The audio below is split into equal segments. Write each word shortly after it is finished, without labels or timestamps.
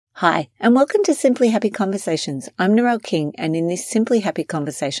Hi, and welcome to Simply Happy Conversations. I'm Narelle King, and in this Simply Happy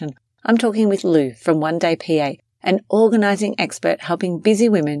conversation, I'm talking with Lou from One Day PA, an organising expert helping busy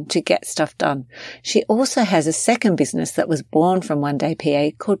women to get stuff done. She also has a second business that was born from One Day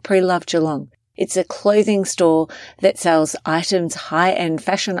PA called Pre-Love Geelong. It's a clothing store that sells items, high-end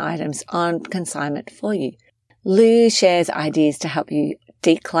fashion items on consignment for you. Lou shares ideas to help you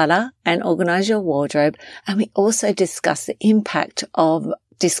declutter and organise your wardrobe, and we also discuss the impact of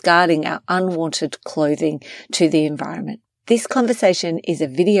discarding our unwanted clothing to the environment. This conversation is a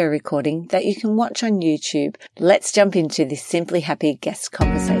video recording that you can watch on YouTube. Let's jump into this Simply Happy guest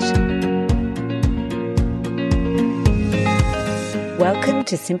conversation. Welcome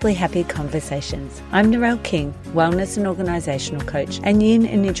to Simply Happy Conversations. I'm Narelle King, wellness and organisational coach and Yin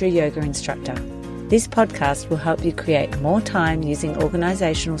and Nidra yoga instructor. This podcast will help you create more time using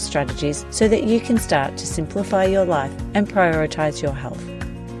organisational strategies so that you can start to simplify your life and prioritise your health.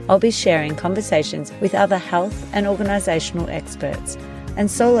 I'll be sharing conversations with other health and organisational experts and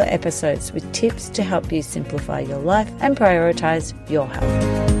solo episodes with tips to help you simplify your life and prioritise your health.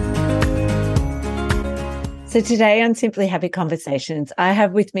 So today on Simply Happy Conversations, I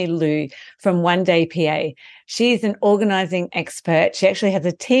have with me Lou from One Day PA. She's an organising expert. She actually has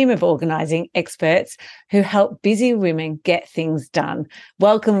a team of organising experts who help busy women get things done.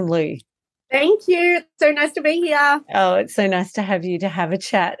 Welcome, Lou. Thank you. It's so nice to be here. Oh, it's so nice to have you to have a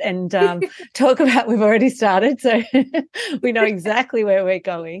chat and talk about, we've already started, so we know exactly where we're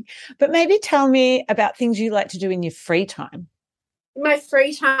going. But maybe tell me about things you like to do in your free time. My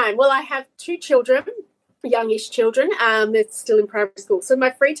free time. Well, I have two children, youngish children. They're still in primary school. So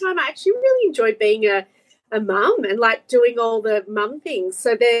my free time, I actually really enjoy being a mum and like doing all the mum things.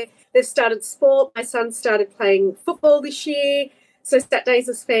 So they've started sport. My son started playing football this year. So Saturdays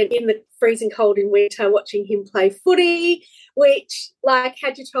are spent in the freezing cold in winter watching him play footy, which, like,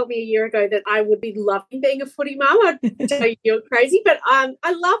 had you told me a year ago that I would be loving being a footy mum, I'd tell you you're crazy. But I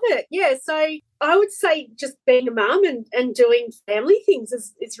love it. Yeah, so I would say just being a mum and doing family things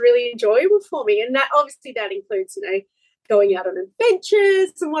is really enjoyable for me. And that obviously that includes, going out on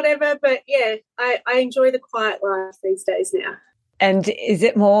adventures and whatever. But, yeah, I enjoy the quiet life these days now. And is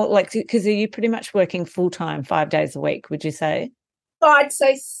it more like, because are you pretty much working full-time 5 days a week, would you say? I'd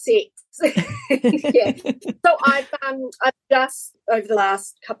say 6. Yeah. So I've just over the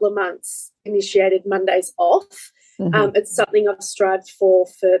last couple of months initiated Mondays off. Mm-hmm. It's something I've strived for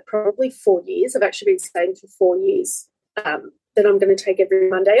probably 4 years. I've actually been saying for 4 years that I'm going to take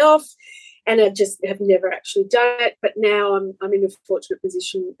every Monday off, and I just have never actually done it. But now I'm in a fortunate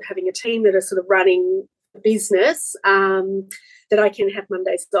position having a team that are sort of running a business that I can have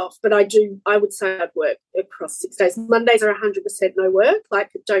Mondays off. But I would say I'd work across 6 days. Mondays are 100% no work. Like,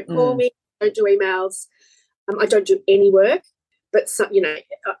 don't call me, don't do emails. I don't do any work. But,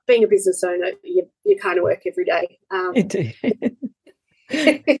 being a business owner, you kind of work every day. You do.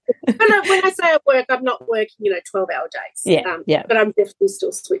 When I say I work, I'm not working, 12-hour days. Yeah. But I'm definitely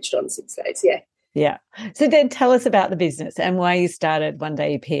still switched on 6 days, yeah. Yeah. So then tell us about the business and why you started One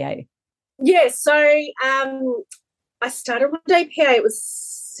Day PA. Yeah, so I started One Day PA. It was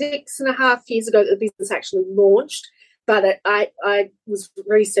 6.5 years ago that the business actually launched, but I was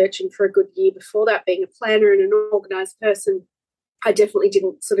researching for a good year before that, being a planner and an organised person. I definitely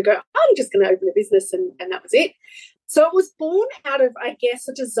didn't sort of go, I'm just going to open a business and that was it. So it was born out of, I guess,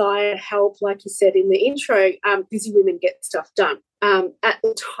 a desire to help, like you said in the intro, busy women get stuff done. At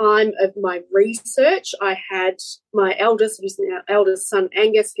the time of my research, I had my eldest son,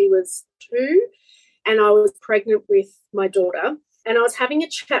 Angus. He was 2, and I was pregnant with my daughter. And I was having a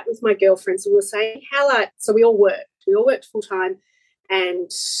chat with my girlfriends, and we were saying so we all worked full time, and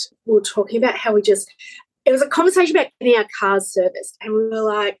we were talking about how it was a conversation about getting our cars serviced, and we were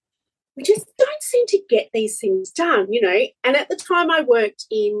like, we just don't seem to get these things done, And at the time I worked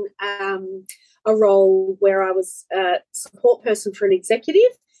in a role where I was a support person for an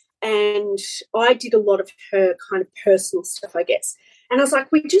executive, and I did a lot of her kind of personal stuff, I guess. And I was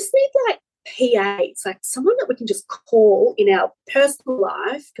like, we just need like PAs, like someone that we can just call in our personal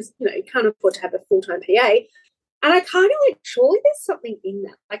life, because, you can't afford to have a full-time PA. And I kind of went, surely there's something in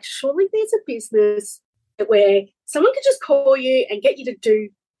that. Like, surely there's a business where someone could just call you and get you to do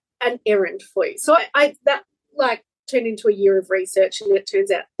an errand for you. So that turned into a year of research, and it turns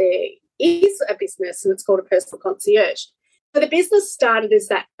out there is a business, and it's called a personal concierge. So the business started as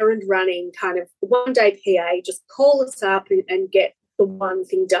that errand running kind of One Day PA, just call us up and get the one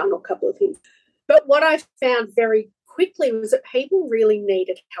thing done or a couple of things. But what I found very quickly was that people really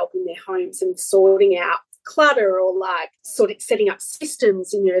needed help in their homes and sorting out clutter or like sort of setting up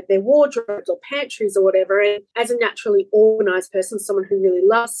systems in their wardrobes or pantries or whatever. And as a naturally organised person, someone who really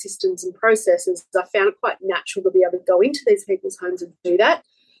loves systems and processes, I found it quite natural to be able to go into these people's homes and do that.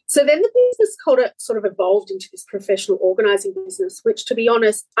 So then the business sort of evolved into this professional organising business, which, to be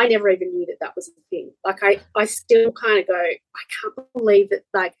honest, I never even knew that was a thing. Like I still kind of go, I can't believe that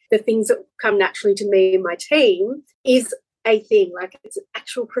like the things that come naturally to me and my team is a thing. Like it's an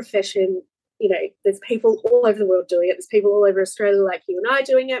actual profession. There's people all over the world doing it. There's people all over Australia like you and I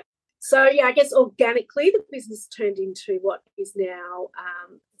doing it. So, yeah, I guess organically the business turned into what is now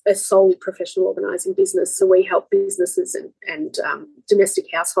a solely professional organising business. So we help businesses and domestic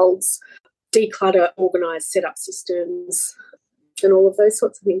households declutter, organise, set up systems and all of those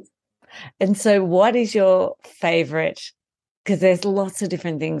sorts of things. And so what is your favourite? Because there's lots of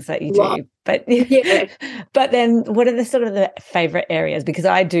different things that you do, but yeah. But then what are the favourite areas? Because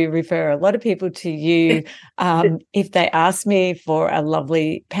I do refer a lot of people to you. If they ask me for a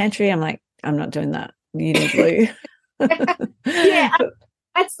lovely pantry, I'm like, I'm not doing that. You need Lou. Yeah.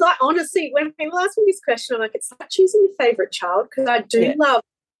 It's like, honestly, when people ask me this question, I'm like, it's like choosing your favourite child, because I do love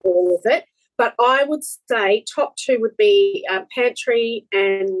all of it. But I would say top two would be pantry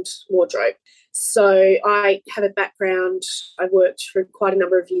and wardrobe. So I have a background. I worked for quite a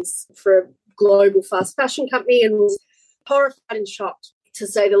number of years for a global fast fashion company and was horrified and shocked, to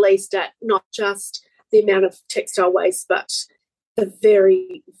say the least, at not just the amount of textile waste, but the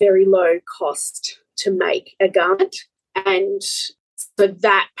very, very low cost to make a garment. And so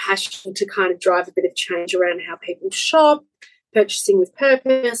that passion to kind of drive a bit of change around how people shop, purchasing with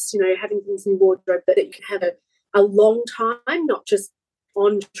purpose, having things in your wardrobe that you can have a long time, not just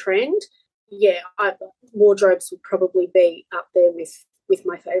on trend. Yeah, wardrobes would probably be up there with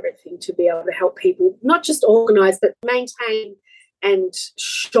my favourite thing, to be able to help people not just organise but maintain and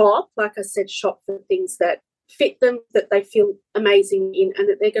shop. Like I said, shop for things that fit them, that they feel amazing in, and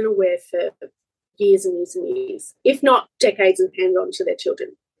that they're going to wear for years and years and years, if not decades, and hand on to their children.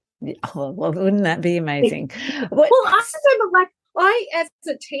 Oh, well, wouldn't that be amazing? Well, I remember, like, I, as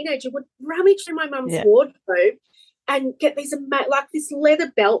a teenager, would rummage through my mum's wardrobe and get these, like this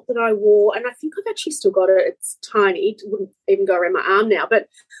leather belt that I wore, and I think I've actually still got it. It's tiny. It wouldn't even go around my arm now, but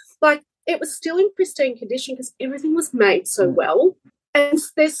like it was still in pristine condition because everything was made so well. And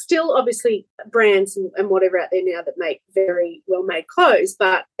there's still obviously brands and whatever out there now that make very well-made clothes,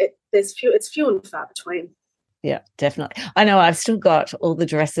 but it's few and far between. Yeah, definitely. I know I've still got all the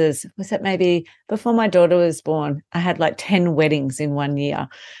dresses. Was that maybe before my daughter was born? I had like 10 weddings in 1 year.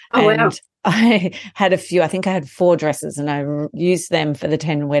 Oh, wow. I had a few. I think I had 4 dresses and I used them for the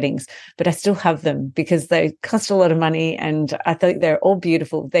 10 weddings, but I still have them because they cost a lot of money and I think they're all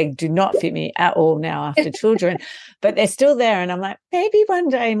beautiful. They do not fit me at all now after children, but they're still there. And I'm like, maybe one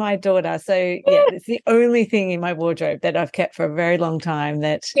day my daughter. So yeah, it's the only thing in my wardrobe that I've kept for a very long time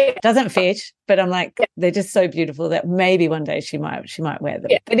that doesn't fit, but I'm like, they're just so beautiful that maybe one day she might wear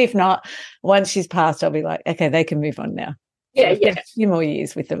them. Yeah. But if not, once she's passed, I'll be like, okay, they can move on now. Yeah, a few more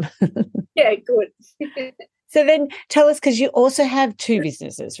years with them. Yeah, good. So then tell us, because you also have 2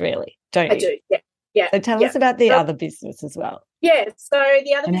 businesses, really, don't you? I do, yeah. So tell us about the other business as well. Yeah, so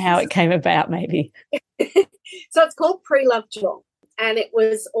the other and how it came about, maybe. So it's called Pre-Love Geelong, and it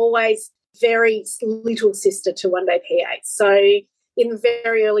was always very little sister to One Day PA. So in the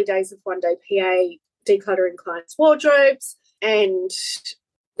very early days of One Day PA, decluttering clients' wardrobes, and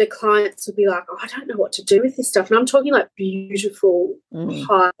the clients would be like, oh, I don't know what to do with this stuff. And I'm talking like beautiful,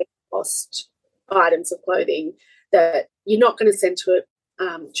 high-cost items of clothing that you're not going to send to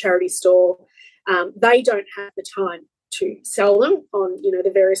a charity store. They don't have the time to sell them on,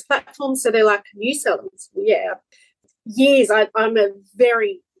 the various platforms. So they're like, can you sell them? Yeah. Years. I'm a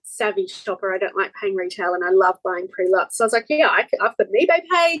very savvy shopper. I don't like paying retail and I love buying pre-love. So I was like, yeah, I've got an eBay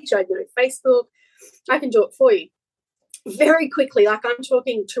page. I know Facebook. I can do it for you. Very quickly, like I'm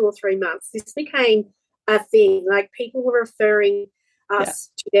talking 2 or 3 months, this became a thing. Like people were referring us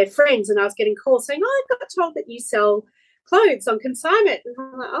to their friends, and I was getting calls saying, oh, I got told that you sell clothes on consignment. And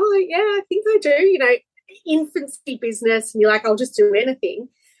I'm like, oh, yeah, I think I do. Infancy business, and you're like, I'll just do anything.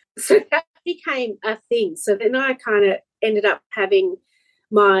 So that became a thing. So then I kind of ended up having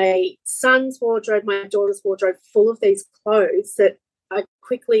my son's wardrobe, my daughter's wardrobe full of these clothes that I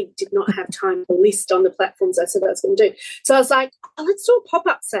quickly did not have time to list on the platforms I said I was going to do. So I was like, oh, let's do a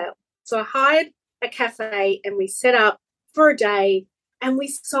pop-up sale. So I hired a cafe and we set up for a day and we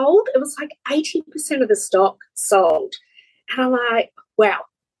sold. It was like 80% of the stock sold. And I'm like, wow,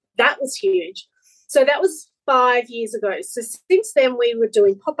 that was huge. So that was 5 years ago. So since then we were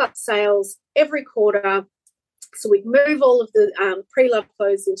doing pop-up sales every quarter. So we'd move all of the pre-loved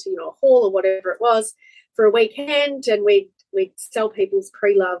clothes into a haul or whatever it was. for a weekend, and we'd sell people's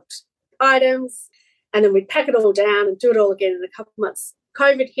pre-loved items, and then we'd pack it all down and do it all again in a couple of months.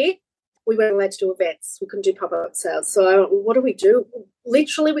 COVID hit. We weren't allowed to do events. We couldn't do pop-up sales. So I went, well, what do we do?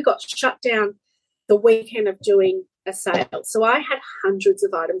 Literally, we got shut down the weekend of doing a sale. So I had hundreds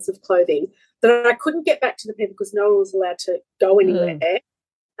of items of clothing that I couldn't get back to the people because no one was allowed to go anywhere.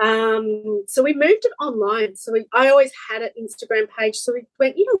 So we moved it online. So I always had an Instagram page. So we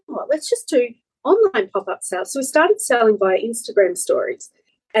went, you know what, let's just do online pop-up sales. So we started selling via Instagram stories.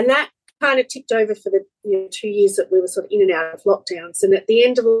 And that kind of ticked over for the 2 years that we were sort of in and out of lockdowns. And at the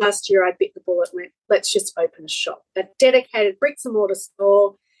end of last year, I bit the bullet and went, let's just open a shop, a dedicated bricks and mortar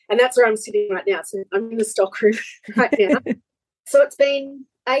store. And that's where I'm sitting right now. So I'm in the stock room right now. So it's been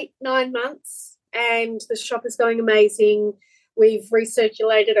 8-9 months and the shop is going amazing. We've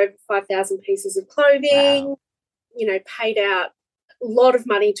recirculated over 5,000 pieces of clothing, paid out a lot of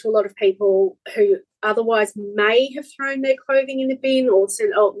money to a lot of people who otherwise may have thrown their clothing in the bin or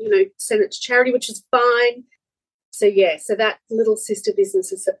sent it to charity, which is fine. So that little sister business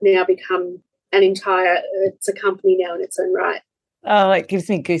has now become it's a company now in its own right. Oh, it gives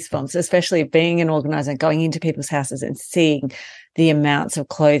me goosebumps, especially being an organizer, going into people's houses and seeing the amounts of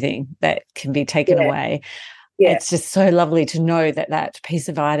clothing that can be taken away. Yeah. It's just so lovely to know that piece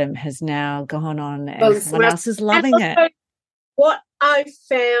of item has now gone on and someone else is loving it. What I've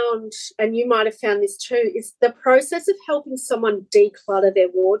found, and you might have found this too, is the process of helping someone declutter their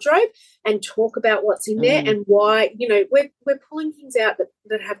wardrobe and talk about what's in there and why, we're pulling things out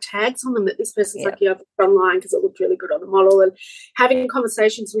that have tags on them that this person's like, I've put online because it looked really good on the model, and having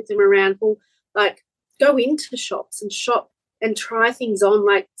conversations with them around, go into shops and shop and try things on,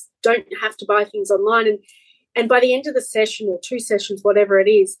 don't have to buy things online. And by the end of the session or 2 sessions, whatever it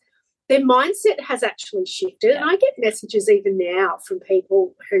is, their mindset has actually shifted. And I get messages even now from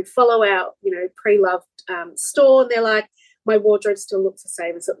people who follow our, pre-loved store, and they're like, my wardrobe still looks the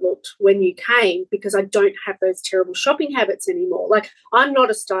same as it looked when you came because I don't have those terrible shopping habits anymore. I'm not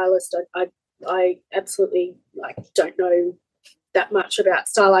a stylist. I absolutely don't know that much about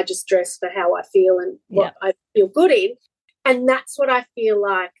style. I just dress for how I feel and what I feel good in. And that's what I feel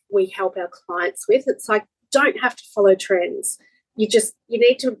like we help our clients with. It's don't have to follow trends. You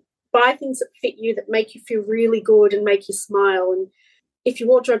need to buy things that fit you, that make you feel really good and make you smile. And if your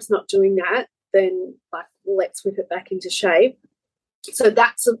wardrobe's not doing that, then let's whip it back into shape. So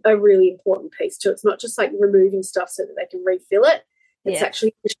that's a really important piece too. It's not just removing stuff so that they can refill it. It's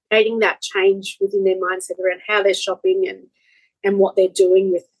actually creating that change within their mindset around how they're shopping and what they're doing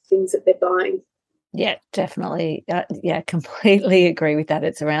with things that they're buying. Yeah, definitely. Completely agree with that.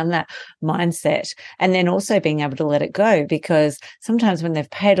 It's around that mindset, and then also being able to let it go, because sometimes when they've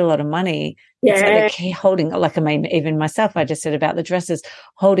paid a lot of money, it's they keep holding, even myself, I just said about the dresses,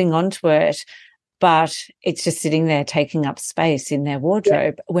 holding on to it, but it's just sitting there taking up space in their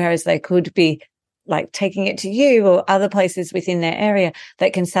wardrobe, whereas they could be taking it to you or other places within their area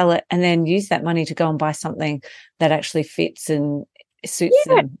that can sell it and then use that money to go and buy something that actually fits and suits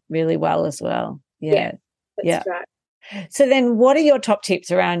them really well as well. Yeah. That's right. So then what are your top tips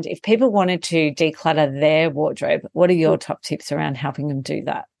around if people wanted to declutter their wardrobe? What are your top tips around helping them do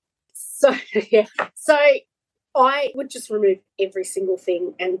that? So I would just remove every single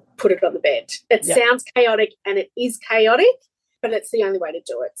thing and put it on the bed. It sounds chaotic, and it is chaotic, but it's the only way to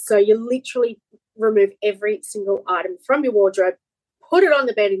do it. So you literally remove every single item from your wardrobe, put it on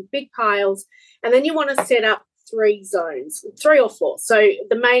the bed in big piles, and then you want to set up 3 zones, 3 or 4. So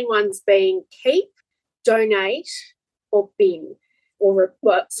the main ones being keep, donate, or bin.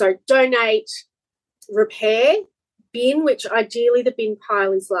 Donate, repair, bin, which ideally the bin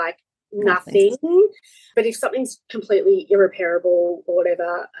pile is nothing. But if something's completely irreparable or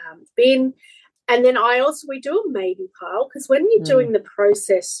whatever, bin. And then we do a maybe pile, because when you're doing the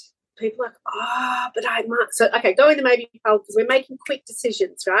process, people are like, but I might. So, go in the maybe pile, because we're making quick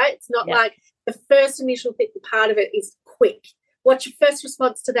decisions, right? It's not the first initial part of it is quick. What's your first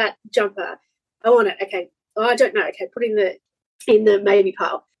response to that jumper? I want it. Okay. Oh, I don't know. Okay, put in the maybe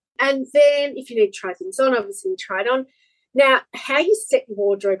pile. And then if you need to try things on, obviously you try it on. Now, how you set your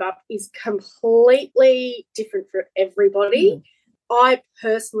wardrobe up is completely different for everybody. I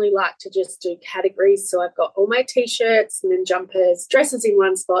personally like to just do categories. So I've got all my T-shirts and then jumpers, dresses in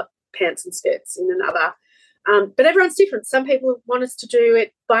one spot, pants and skirts in another. But everyone's different. Some people want us to do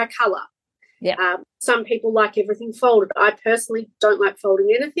it by colour. Yeah. Some people like everything folded. I personally don't like folding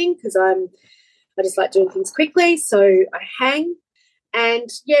anything because I just like doing things quickly. So I hang, and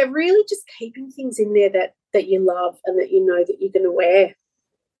really just keeping things in there that you love and that you know that you're going to wear.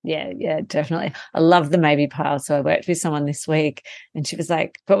 Yeah, definitely. I love the maybe pile. So I worked with someone this week and she was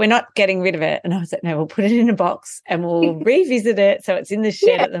like, but we're not getting rid of it. And I was like, no, we'll put it in a box and we'll revisit it. So it's in the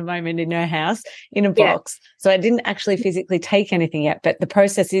shed at the moment in her house in a box. So I didn't actually physically take anything yet, but the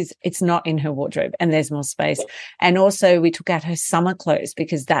process is it's not in her wardrobe and there's more space. And also we took out her summer clothes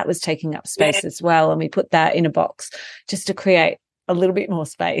because that was taking up space as well. And we put that in a box just to create a little bit more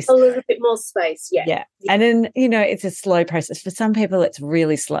space. A little bit more space, yeah. And then, it's a slow process. For some people, it's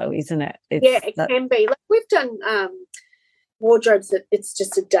really slow, isn't it? It can be. Like we've done wardrobes that it's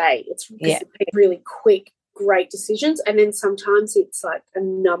just a day. It's really quick, great decisions. And then sometimes it's like a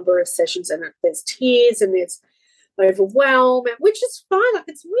number of sessions and there's tears and there's overwhelm, which is fine. Like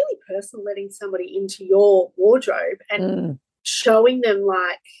it's really personal letting somebody into your wardrobe and showing them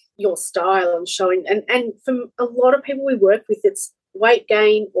like your style and showing and for a lot of people we work with, it's weight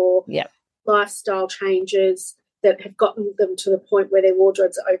gain or lifestyle changes that have gotten them to the point where their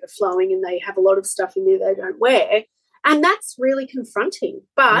wardrobes are overflowing and they have a lot of stuff in there they don't wear, and that's really confronting.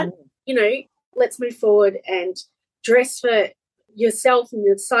 But let's move forward and dress for yourself and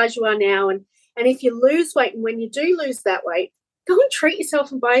the size you are now, and if you lose weight, and when you do lose that weight, go and treat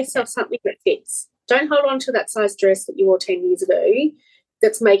yourself and buy yourself something that fits. Don't hold on to that size dress that you wore 10 years ago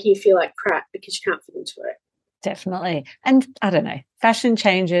that's making you feel like crap because you can't fit into it. Definitely. And I don't know, fashion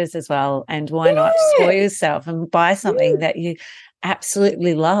changes as well. And why not spoil yourself and buy something that you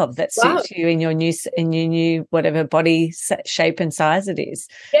absolutely love that suits you in your new whatever body shape and size it is.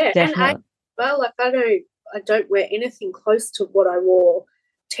 Yeah. Definitely. And I don't wear anything close to what I wore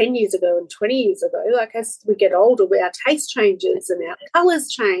 10 years ago and 20 years ago. Like as we get older, our taste changes and our colours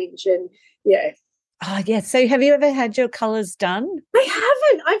change and Oh, yeah. So have you ever had your colours done? I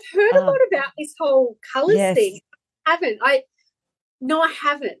haven't. I've heard a lot about this whole colours thing. I haven't.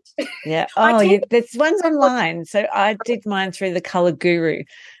 Yeah. There's ones online. So I did mine through the Colour Guru.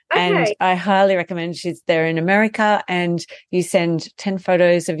 And I highly recommend they're in America, and you send 10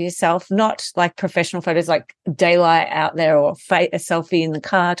 photos of yourself, not like professional photos like daylight out there or a selfie in the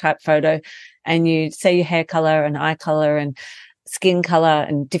car type photo. And you say your hair colour and eye colour and skin color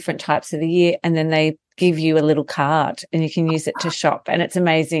and different types of the year, and then they give you a little card and you can use it to shop, and it's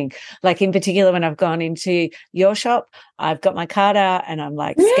amazing. Like in particular, when I've gone into your shop, I've got my card out and I'm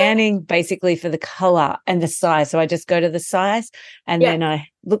like scanning basically for the color and the size. So I just go to the size and then I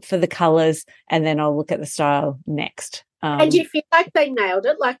look for the colors and then I'll look at the style next. And do you feel like they nailed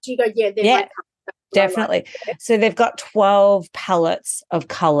it? Like, do you go, they're my color? Definitely. So they've got 12 palettes of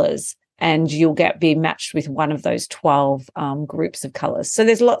colors, and you'll be matched with one of those 12 groups of colours. So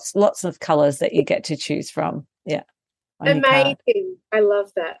there's lots of colours that you get to choose from. Yeah. Amazing. I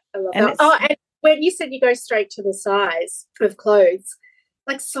love that. And when you said you go straight to the size of clothes,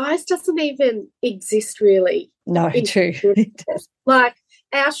 like size doesn't even exist really. No, true. Like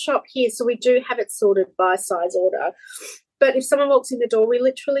our shop here, so we do have it sorted by size order. But if someone walks in the door, we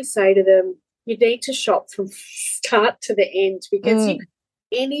literally say to them, you need to shop from start to the end because you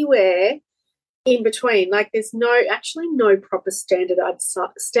anywhere in between. Like there's no proper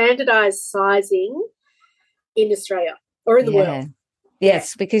standardized sizing in Australia or in the world.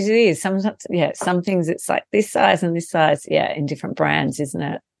 Yes, because it is sometimes. Some things it's like this size and this size. in different brands, isn't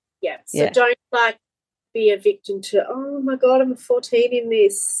it? So don't be a victim to, oh my God, I'm a 14 in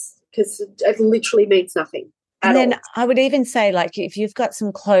this, because it literally means nothing. And then I would even say, like, if you've got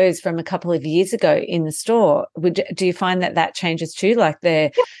some clothes from a couple of years ago in the store, do you find that changes too? Like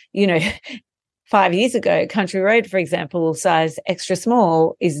 5 years ago, Country Road, for example, size extra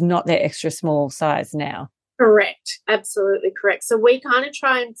small is not their extra small size now. Correct. Absolutely correct. So we kind of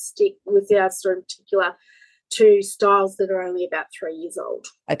try and stick with our store in particular to styles that are only about 3 years old.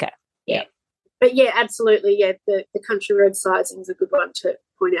 Okay. Yeah. But absolutely. Yeah. The Country Road sizing is a good one to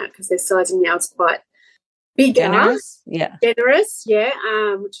point out because their sizing now is quite bigger, generous,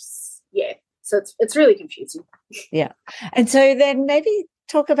 which is so it's really confusing. And so then maybe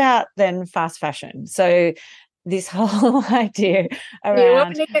talk about then fast fashion. So this whole idea around, you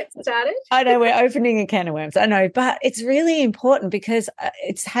want me to get started? I know we're opening a can of worms, I know, but it's really important because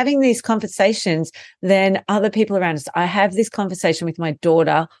it's having these conversations then other people around us. I have this conversation with my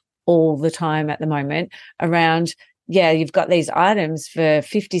daughter all the time at the moment around you've got these items for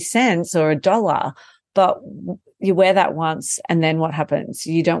 50 cents or $1, but you wear that once and then what happens?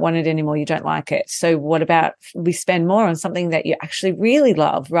 You don't want it anymore. You don't like it. So what about we spend more on something that you actually really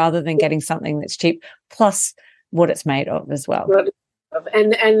love rather than getting something that's cheap plus what it's made of as well.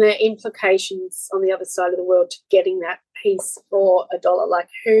 And the implications on the other side of the world to getting that piece for $1. Like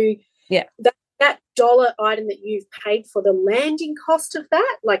that dollar item that you've paid for, the landing cost of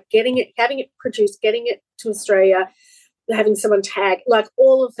that, like having it produced, getting it to Australia, having someone tag, like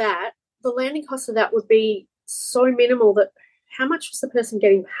all of that, the landing cost of that would be so minimal that how much was the person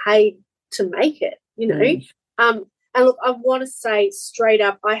getting paid to make it, you know? And look, I want to say straight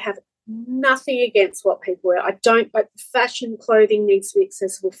up, I have nothing against what people wear. I don't, but fashion clothing needs to be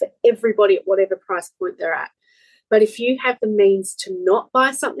accessible for everybody at whatever price point they're at. But if you have the means to not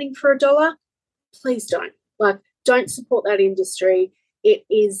buy something for $1, please don't. Like, don't support that industry. It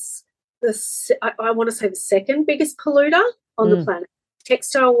is I want to say the second biggest polluter on the planet.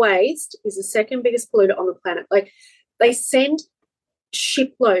 Textile waste is the second biggest polluter on the planet. Like, they send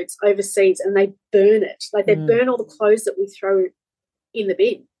shiploads overseas and they burn it. Like, they burn all the clothes that we throw in the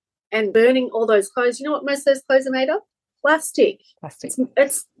bin. And burning all those clothes, you know what most of those clothes are made of? Plastic.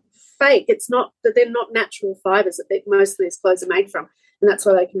 It's fake. It's not that they're not natural fibres that most of these clothes are made from, and that's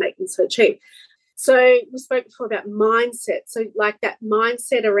why they can make them so cheap. So we spoke before about mindset. So like that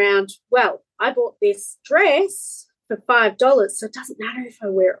mindset around, well, I bought this dress for $5, so it doesn't matter if I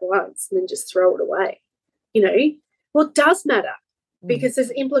wear it once and then just throw it away. You know, well, it does matter because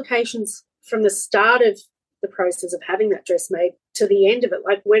there's implications from the start of the process of having that dress made to the end of it.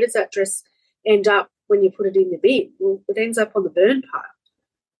 Like, where does that dress end up when you put it in the bin? Well, it ends up on the burn pile,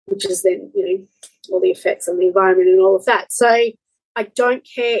 which is then, you know, all the effects on the environment and all of that. So I don't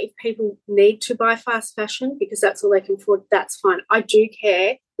care if people need to buy fast fashion because that's all they can afford. That's fine. I do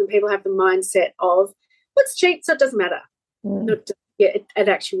care when people have the mindset of what's cheap, so it doesn't matter. It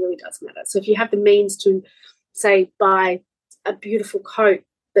actually really does matter. So if you have the means to, say, buy a beautiful coat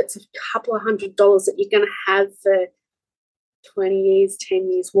that's a couple of $100s that you're going to have for 20 years,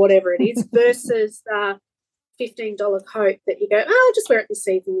 10 years, whatever it is, versus the $15 coat that you go, oh, I'll just wear it this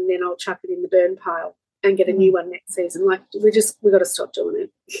season and then I'll chuck it in the burn pile and get a new one next season. Like, we've got to stop doing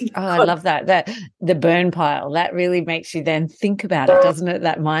it. Oh, I love that the burn pile. That really makes you then think about it, doesn't it?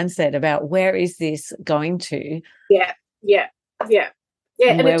 That mindset about where is this going to? Yeah.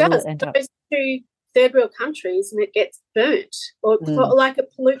 And it does. It goes to third world countries and it gets burnt or like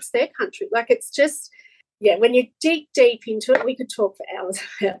it pollutes their country. Like, it's just, when you dig deep into it, we could talk for hours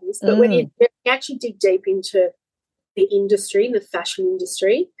about this, but when you actually dig deep into the industry, the fashion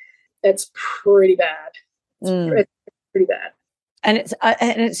industry, it's pretty bad. It's pretty bad. And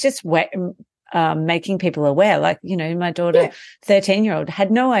it's just making people aware. Like, you know, my daughter, 13-year-old, had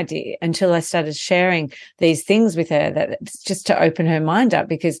no idea until I started sharing these things with her, that it's just to open her mind up,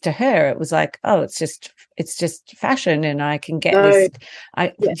 because to her it was like, oh, it's just fashion and I can get this.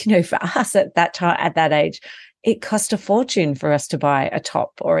 You know, for us at that time, at that age, it cost a fortune for us to buy a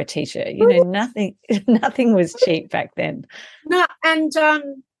top or a t-shirt. You know, nothing was cheap back then. No, and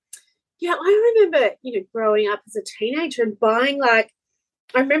I remember, you know, growing up as a teenager and buying, like,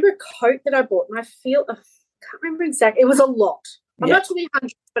 I remember a coat that I bought, and I can't remember exactly. It was a lot. I'm not talking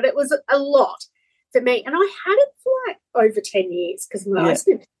hundreds, but it was a lot for me. And I had it for like over 10 years because I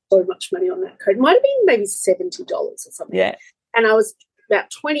spent so much money on that coat. It might have been maybe $70 or something. Yeah. And I was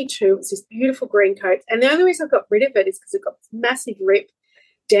about 22. It was this beautiful green coat. And the only reason I got rid of it is because it got this massive rip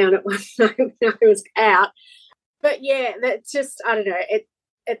down at one night when I was out. But that's just, I don't know,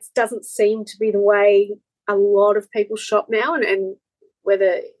 it doesn't seem to be the way a lot of people shop now, and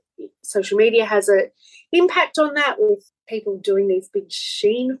whether social media has an impact on that with people doing these big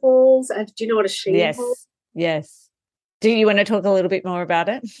Shein hauls. Do you know what a Shein haul is? Yes. Do you want to talk a little bit more about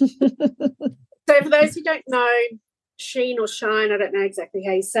it? So for those who don't know, Shein or Shine, I don't know exactly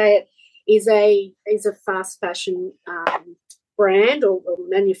how you say it, is a fast fashion brand or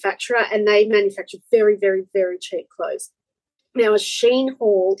manufacturer, and they manufacture very, very, very cheap clothes. Now, a Shein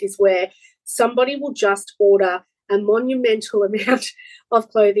haul is where somebody will just order a monumental amount of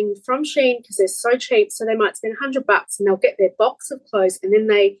clothing from Shein because they're so cheap. So they might spend $100 and they'll get their box of clothes, and then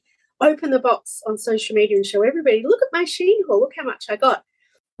they open the box on social media and show everybody, look at my Shein haul, look how much I got.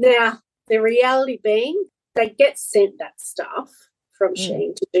 Now, the reality being they get sent that stuff from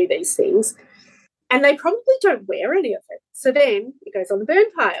Shein to do these things, and they probably don't wear any of it. So then it goes on the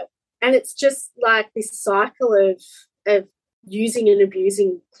burn pile. And it's just like this cycle of using and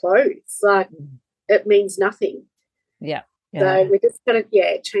abusing clothes. Like, it means nothing. Yeah. So we're just going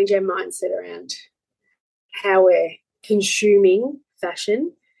to change our mindset around how we're consuming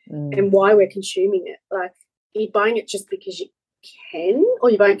fashion and why we're consuming it. Like, are you buying it just because you can, or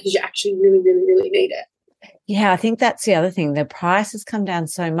you're buying it because you actually really, really, really need it? Yeah, I think that's the other thing. The price has come down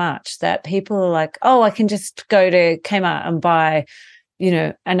so much that people are like, oh, I can just go to Kmart and buy, you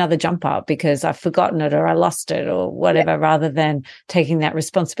know, another jumper because I've forgotten it or I lost it or whatever, rather than taking that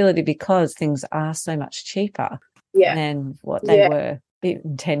responsibility, because things are so much cheaper than what they were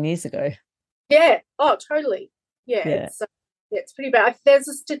even 10 years ago. Yeah. Oh, totally. Yeah. It's pretty bad. There's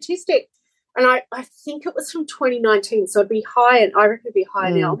a statistic And I think it was from 2019, so it'd be higher. I reckon it'd be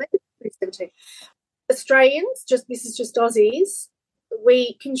higher now, maybe 2017. Australians, this is just Aussies,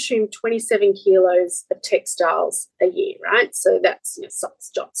 we consume 27 kilos of textiles a year, right? So that's socks,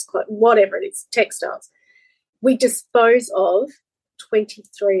 jocks, clothes, whatever it is, textiles. We dispose of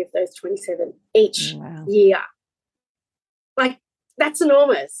 23 of those 27 each year. Like, that's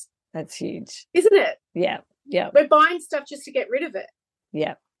enormous. That's huge. Isn't it? Yeah, yeah. We're buying stuff just to get rid of it.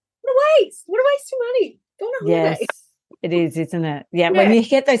 Yeah. What a waste. What a waste of money. Go on a holiday. Yes, it is, isn't it? Yeah, when you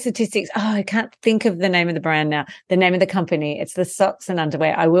get those statistics, I can't think of the name of the brand now, the name of the company. It's the socks and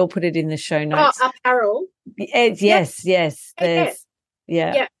underwear. I will put it in the show notes. Oh, apparel. Yes.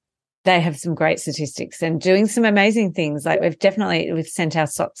 Yeah. They have some great statistics and doing some amazing things. Like we've sent our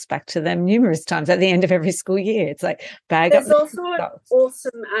socks back to them numerous times at the end of every school year. It's like bag up. There's also an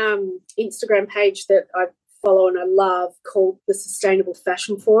awesome Instagram page that I follow and I love called the Sustainable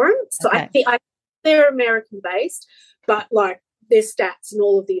Fashion Forum. So I think they're American based, but like their stats and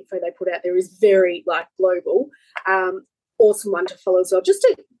all of the info they put out there is very like global. Awesome one to follow as well. Just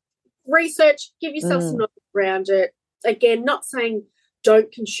to research, give yourself some knowledge around it. Again, not saying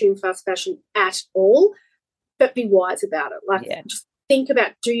don't consume fast fashion at all, but be wise about it. Like just think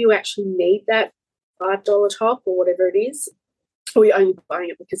about, do you actually need that $5 top or whatever it is? Or are you only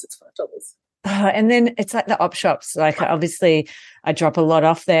buying it because it's $5? And then it's like the op shops. Like obviously I drop a lot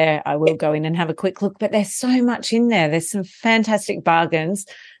off there. I will go in and have a quick look, but there's so much in there. There's some fantastic bargains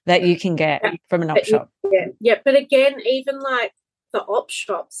that you can get from an op shop. Yeah. But again, even like the op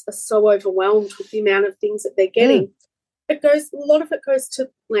shops are so overwhelmed with the amount of things that they're getting. A lot of it goes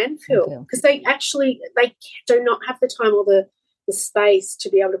to landfill because they do not have the time or the space to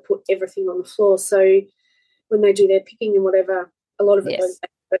be able to put everything on the floor. So when they do their picking and whatever, a lot of it goes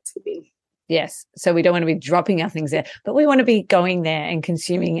back to the bin. Yes. So we don't want to be dropping our things there, but we want to be going there and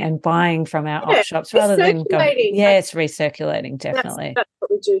consuming and buying from our op shops rather than going. Yes, recirculating, definitely. That's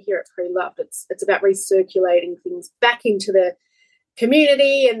what we do here at Pre-Loved. It's about recirculating things back into the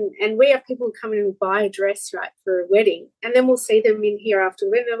community, and we have people who come in and buy a dress for a wedding, and then we'll see them in here after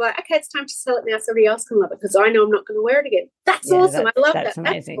the wedding. They're like, okay, it's time to sell it now. Somebody else can love it because I know I'm not going to wear it again. That's awesome. I love that. That's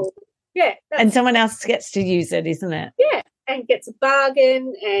amazing. That's cool. Yeah, and someone else gets to use it, isn't it? Yeah, and gets a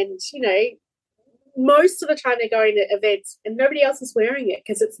bargain, and most of the time they're going to events and nobody else is wearing it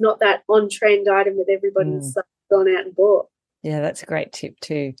because it's not that on-trend item that everybody's gone out and bought. Yeah, that's a great tip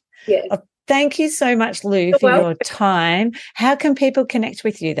too. Yeah. Thank you so much, Lou, for your time. How can people connect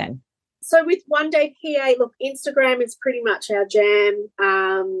with you then? So with One Day PA, look, Instagram is pretty much our jam.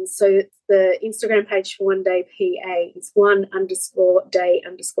 So the Instagram page for One Day PA is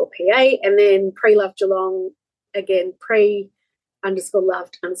one_day_PA, and then Pre-Loved Geelong, again,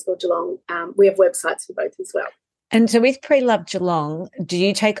 pre_loved_Geelong. We have websites for both as well. And so with Pre-Loved Geelong, do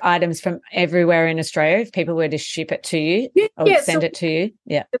you take items from everywhere in Australia if people were to ship it to you or send it to you?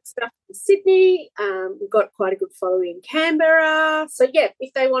 Yeah. Stuff from Sydney. We've got quite a good following in Canberra. So,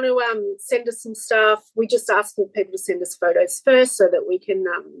 if they want to send us some stuff, we just ask for people to send us photos first so that we can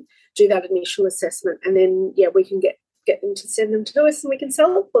do that initial assessment. And then, we can get them to send them to us and we can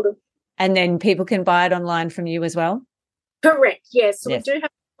sell it for them. And then people can buy it online from you as well? Correct, yes. So we do have an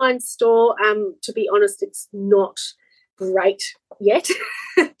online store. To be honest, it's not great yet.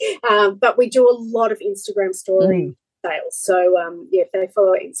 But we do a lot of Instagram story sales. So, if they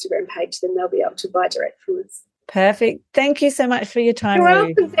follow our Instagram page, then they'll be able to buy direct from us. Perfect. Thank you so much for your time, You're Lou.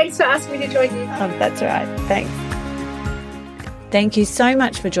 welcome. Thanks for asking me to join you. Oh, that's right. Thanks. Thank you so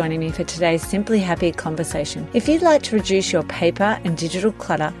much for joining me for today's Simply Happy conversation. If you'd like to reduce your paper and digital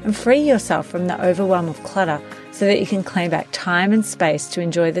clutter and free yourself from the overwhelm of clutter so that you can claim back time and space to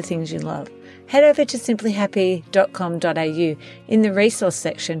enjoy the things you love, head over to simplyhappy.com.au in the resource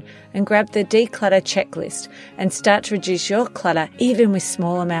section and grab the declutter checklist and start to reduce your clutter even with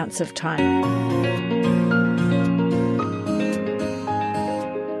small amounts of time.